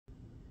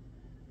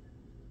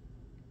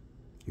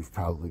You've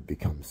probably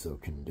become so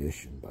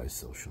conditioned by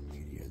social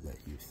media that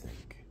you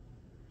think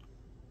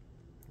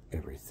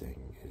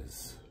everything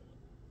is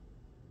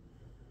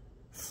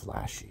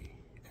flashy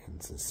and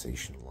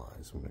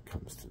sensationalized when it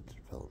comes to the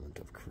development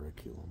of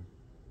curriculum.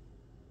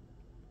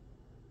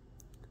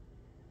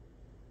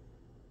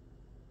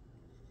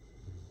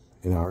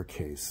 In our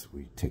case,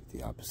 we take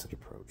the opposite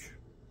approach.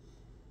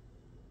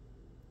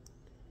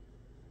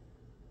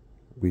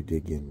 We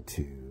dig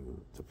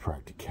into the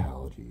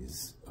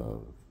practicalities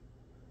of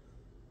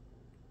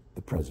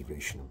the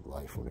preservation of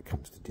life when it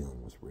comes to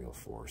dealing with real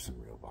force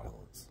and real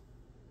violence.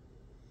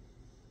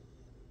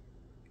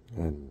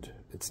 And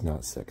it's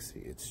not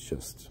sexy, it's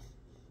just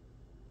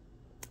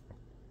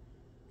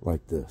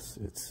like this.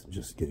 It's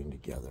just getting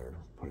together,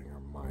 putting our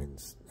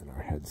minds and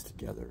our heads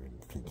together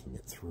and thinking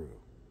it through.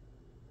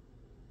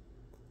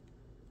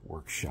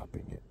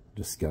 Workshopping it,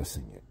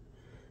 discussing it,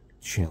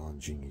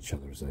 challenging each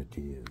other's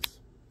ideas,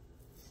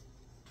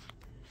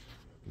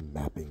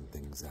 mapping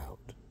things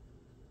out,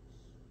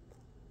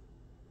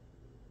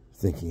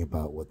 thinking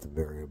about what the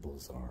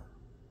variables are.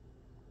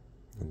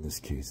 In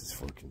this case, it's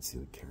for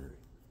concealed carry.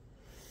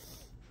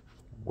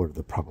 What are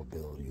the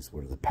probabilities?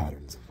 What are the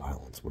patterns of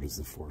violence? What does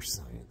the force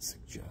science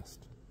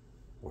suggest?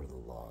 What are the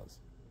laws?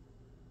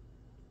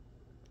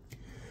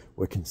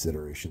 What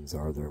considerations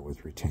are there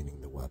with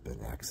retaining the weapon,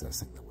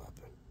 accessing the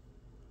weapon,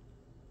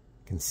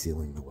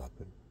 concealing the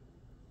weapon?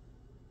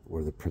 What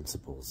are the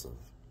principles of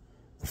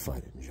the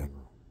fight in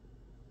general?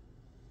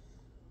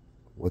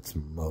 What's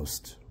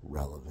most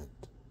relevant?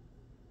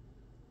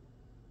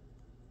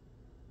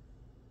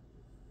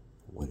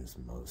 What is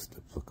most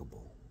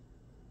applicable?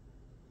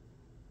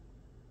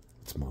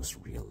 What's most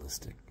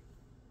realistic?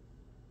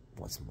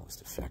 What's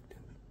most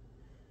effective?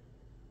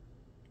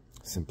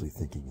 Simply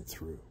thinking it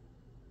through.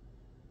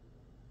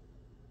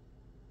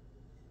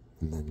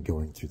 And then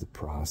going through the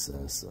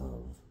process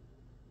of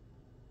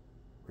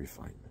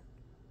refinement.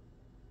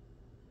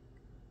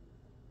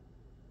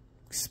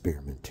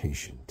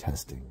 Experimentation,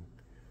 testing,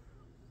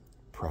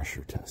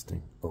 pressure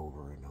testing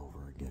over and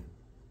over again.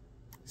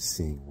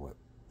 Seeing what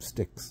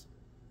sticks.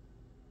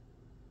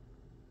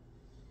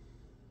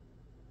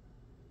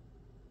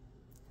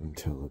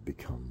 Until it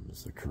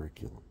becomes a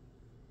curriculum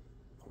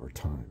over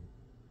time.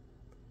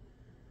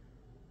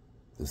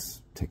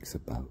 This takes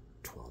about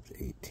 12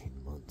 to 18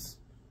 months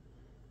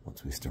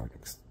once we start an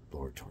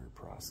exploratory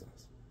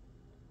process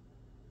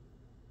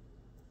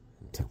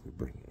until we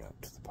bring it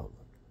out to the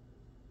public.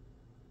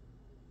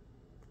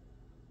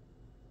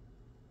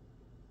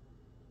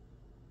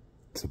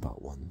 It's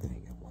about one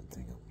thing and one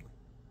thing only: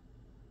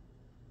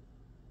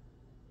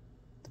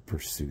 the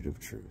pursuit of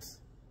truth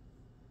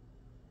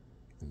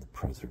and the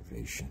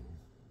preservation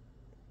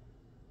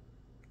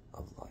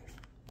of life.